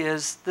 folk,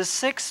 is the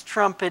 6th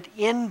trumpet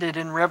ended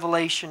in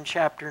Revelation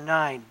chapter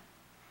 9.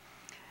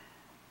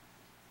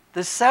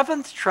 The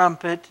 7th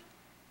trumpet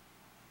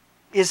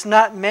is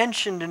not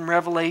mentioned in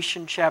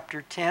Revelation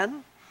chapter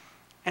 10,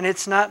 and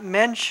it's not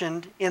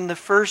mentioned in the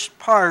first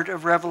part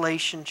of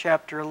Revelation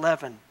chapter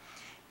 11.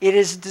 It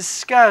is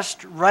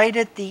discussed right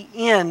at the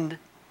end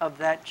of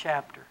that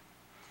chapter.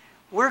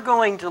 We're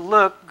going to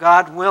look,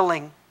 God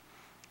willing,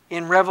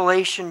 in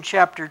Revelation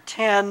chapter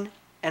 10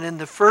 and in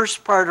the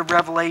first part of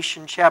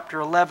Revelation chapter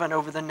 11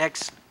 over the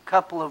next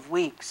couple of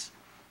weeks.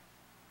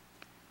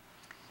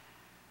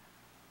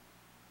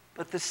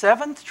 But the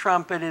 7th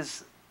trumpet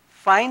is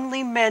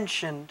finally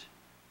mentioned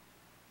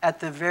at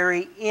the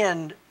very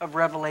end of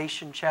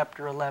Revelation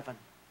chapter 11.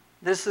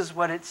 This is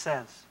what it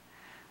says.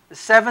 The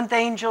seventh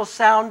angel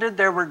sounded.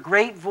 There were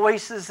great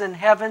voices in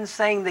heaven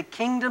saying, the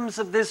kingdoms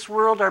of this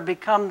world are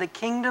become the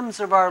kingdoms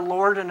of our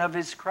Lord and of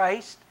his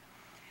Christ.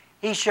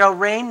 He shall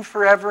reign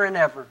forever and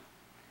ever.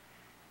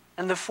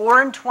 And the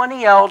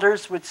 24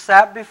 elders which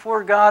sat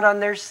before God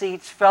on their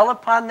seats fell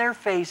upon their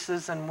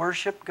faces and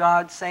worshiped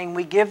God, saying,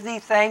 we give thee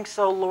thanks,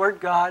 O Lord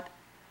God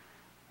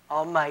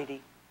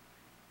Almighty,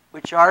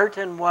 which art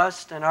and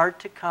wast and art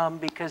to come,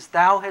 because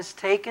thou hast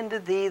taken to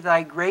thee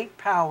thy great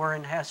power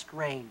and hast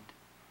reigned.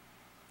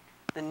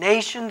 The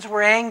nations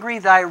were angry,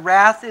 thy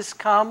wrath is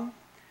come,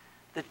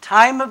 the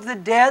time of the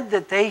dead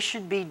that they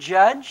should be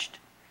judged,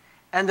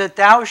 and that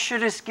thou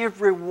shouldest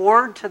give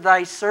reward to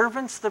thy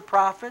servants the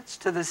prophets,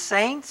 to the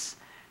saints,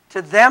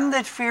 to them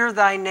that fear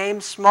thy name,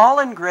 small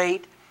and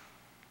great,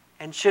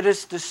 and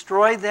shouldest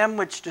destroy them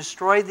which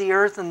destroy the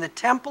earth. And the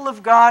temple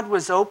of God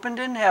was opened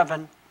in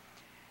heaven,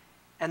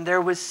 and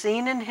there was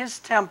seen in his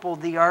temple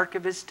the ark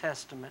of his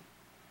testament.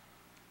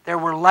 There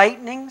were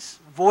lightnings,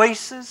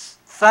 voices,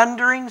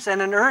 thunderings,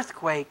 and an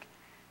earthquake,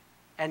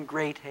 and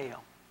great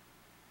hail.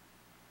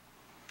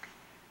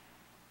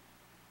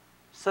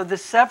 So the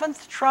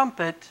seventh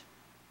trumpet,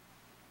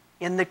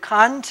 in the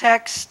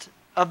context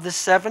of the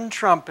seven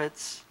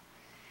trumpets,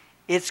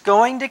 it's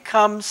going to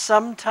come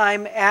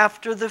sometime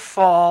after the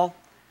fall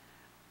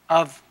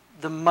of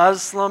the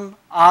Muslim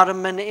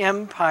Ottoman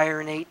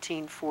Empire in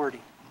 1840.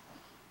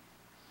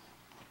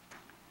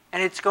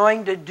 And it's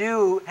going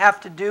to have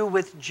to do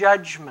with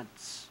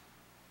judgments.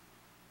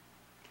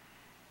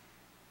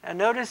 Now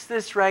notice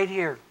this right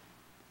here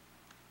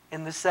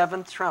in the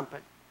seventh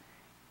trumpet.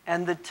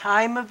 And the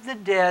time of the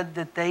dead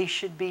that they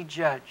should be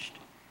judged.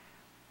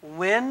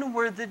 When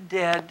were the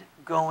dead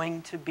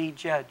going to be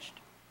judged?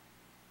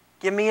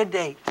 Give me a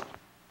date.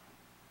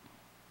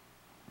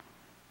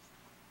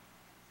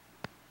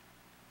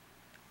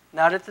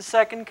 Not at the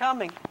second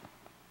coming.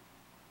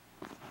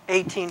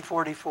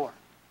 1844.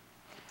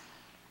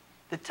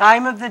 The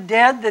time of the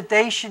dead that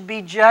they should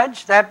be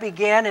judged, that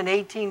began in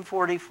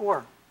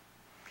 1844.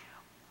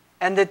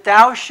 And that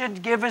thou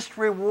should givest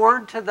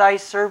reward to thy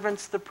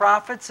servants the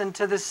prophets, and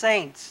to the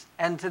saints,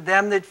 and to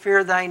them that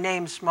fear thy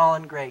name, small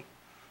and great.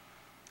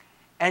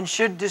 And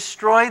should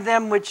destroy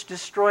them which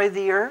destroy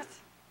the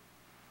earth.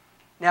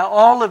 Now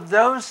all of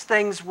those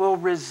things will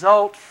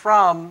result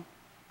from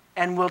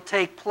and will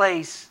take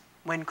place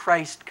when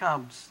Christ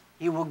comes.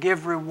 He will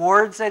give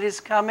rewards at his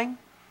coming.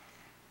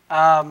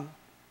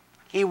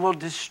 He will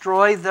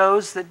destroy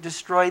those that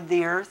destroyed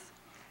the earth.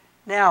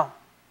 Now,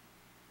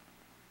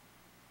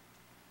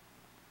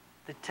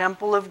 the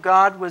temple of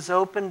God was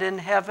opened in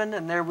heaven,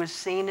 and there was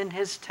seen in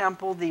his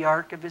temple the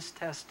ark of his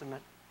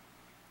testament.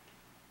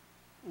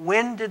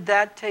 When did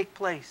that take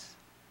place?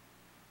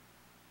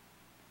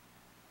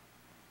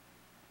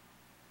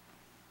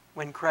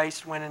 When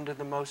Christ went into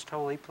the most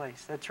holy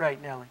place. That's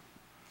right, Nellie.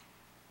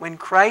 When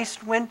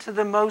Christ went to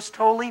the most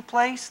holy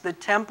place, the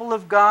temple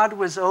of God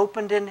was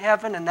opened in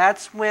heaven, and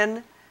that's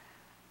when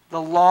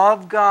the law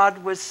of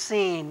God was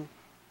seen,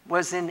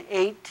 was in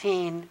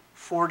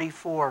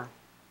 1844.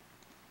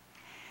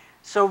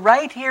 So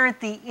right here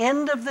at the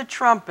end of the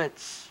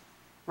trumpets,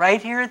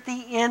 right here at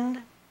the end,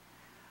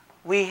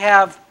 we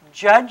have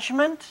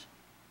judgment.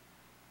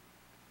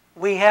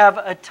 We have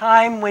a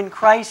time when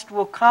Christ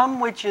will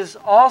come, which is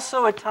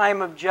also a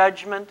time of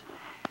judgment.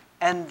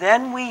 And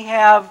then we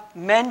have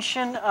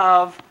mention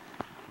of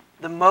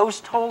the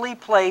most holy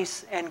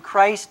place and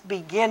Christ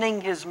beginning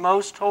his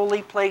most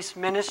holy place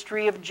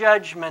ministry of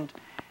judgment,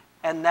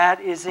 and that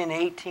is in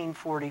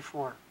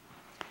 1844.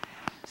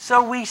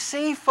 So we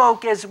see,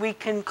 folk, as we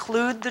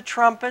conclude the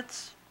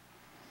trumpets,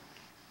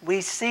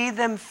 we see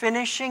them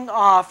finishing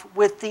off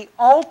with the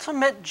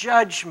ultimate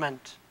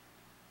judgment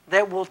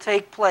that will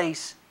take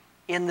place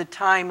in the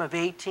time of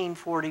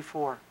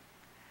 1844.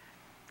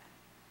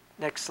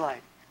 Next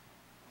slide.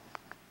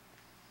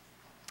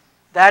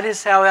 That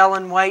is how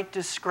Ellen White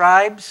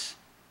describes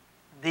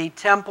the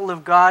temple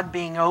of God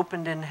being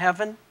opened in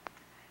heaven.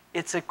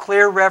 It's a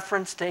clear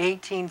reference to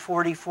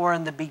 1844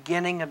 and the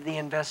beginning of the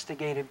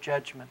investigative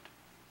judgment.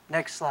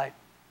 Next slide.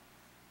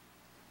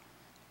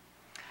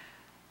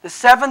 The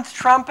seventh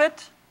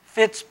trumpet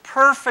fits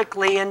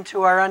perfectly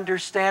into our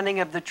understanding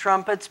of the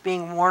trumpets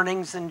being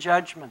warnings and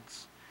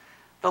judgments.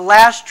 The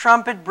last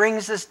trumpet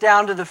brings us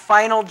down to the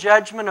final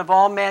judgment of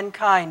all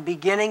mankind,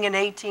 beginning in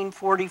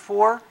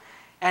 1844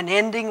 and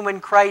ending when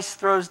Christ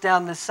throws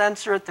down the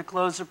censer at the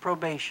close of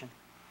probation.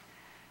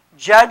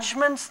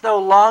 Judgments, though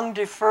long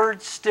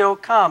deferred, still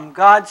come.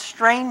 God's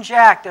strange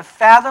act of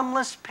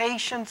fathomless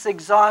patience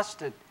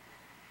exhausted.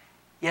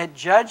 Yet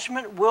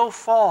judgment will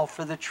fall,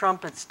 for the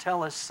trumpets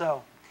tell us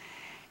so.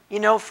 You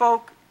know,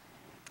 folk,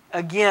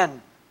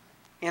 again,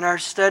 in our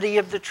study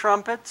of the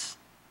trumpets,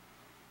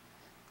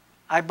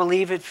 I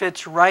believe it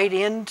fits right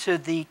into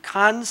the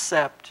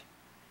concept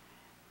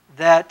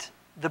that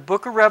the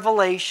book of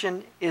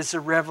Revelation is a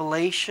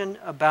revelation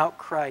about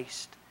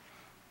Christ.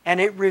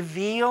 And it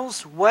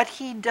reveals what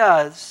he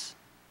does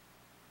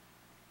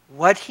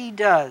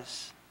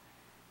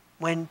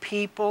when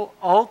people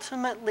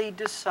ultimately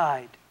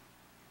decide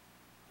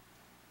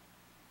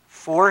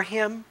for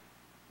him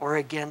or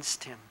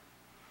against him.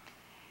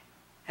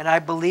 And I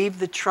believe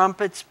the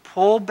trumpets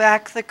pull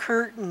back the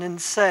curtain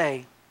and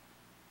say,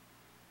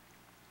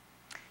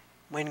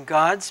 when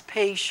God's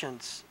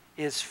patience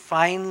is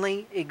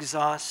finally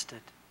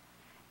exhausted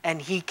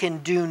and he can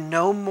do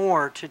no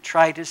more to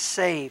try to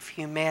save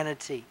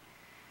humanity,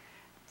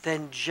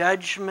 then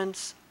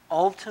judgments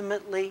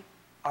ultimately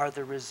are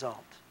the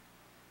result.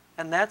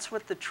 And that's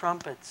what the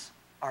trumpets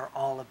are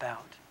all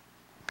about.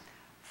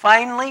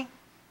 Finally,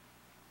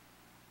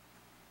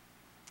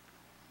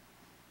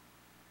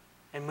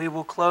 and we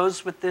will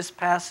close with this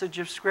passage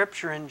of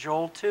Scripture in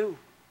Joel 2.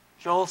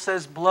 Joel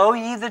says, "Blow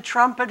ye the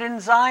trumpet in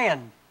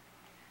Zion,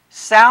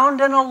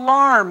 sound an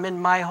alarm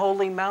in my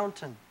holy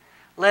mountain.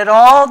 Let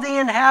all the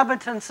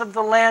inhabitants of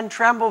the land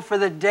tremble, for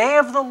the day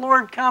of the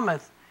Lord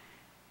cometh,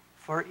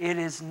 for it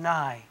is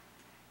nigh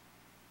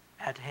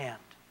at hand."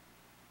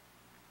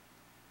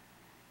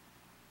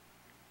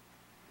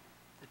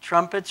 The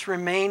trumpets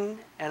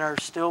remain and are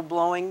still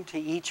blowing to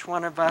each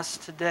one of us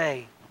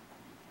today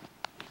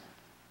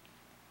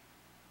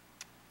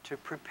to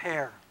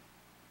prepare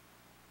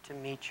to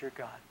meet your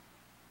God.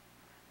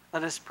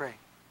 Let us pray.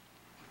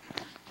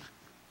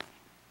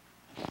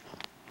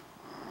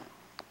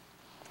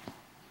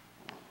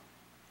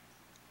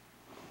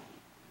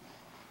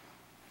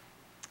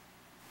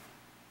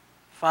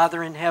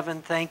 Father in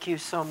heaven, thank you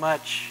so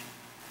much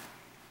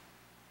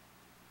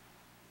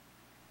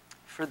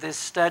for this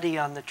study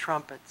on the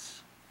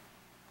trumpets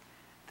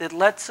that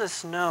lets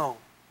us know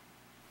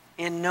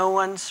in no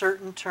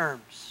uncertain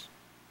terms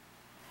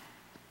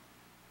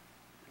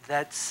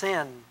that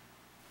sin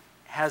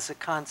has a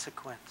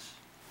consequence.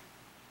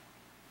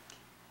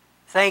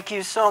 Thank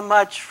you so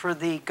much for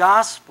the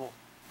gospel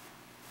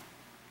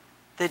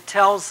that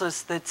tells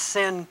us that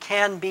sin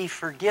can be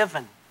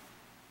forgiven.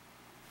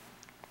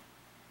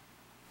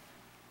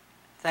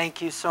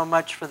 Thank you so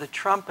much for the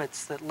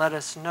trumpets that let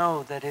us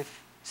know that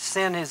if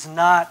sin is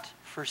not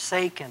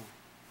forsaken,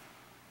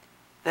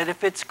 that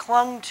if it's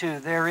clung to,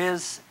 there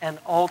is an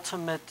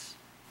ultimate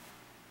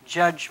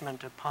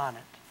judgment upon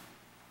it.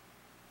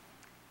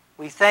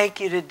 We thank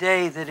you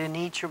today that in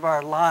each of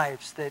our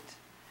lives that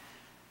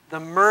the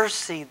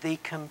mercy, the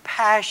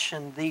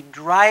compassion, the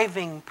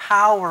driving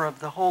power of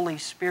the Holy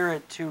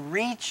Spirit to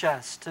reach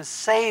us, to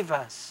save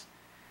us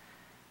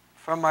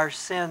from our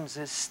sins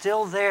is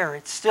still there.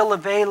 It's still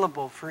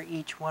available for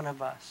each one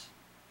of us.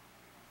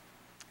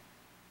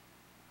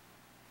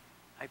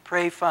 I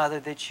pray, Father,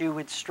 that you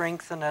would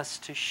strengthen us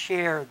to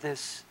share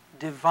this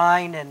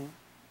divine and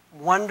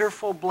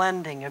wonderful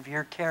blending of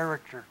your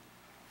character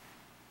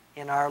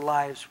in our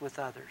lives with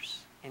others.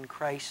 In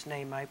Christ's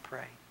name I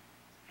pray.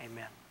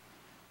 Amen.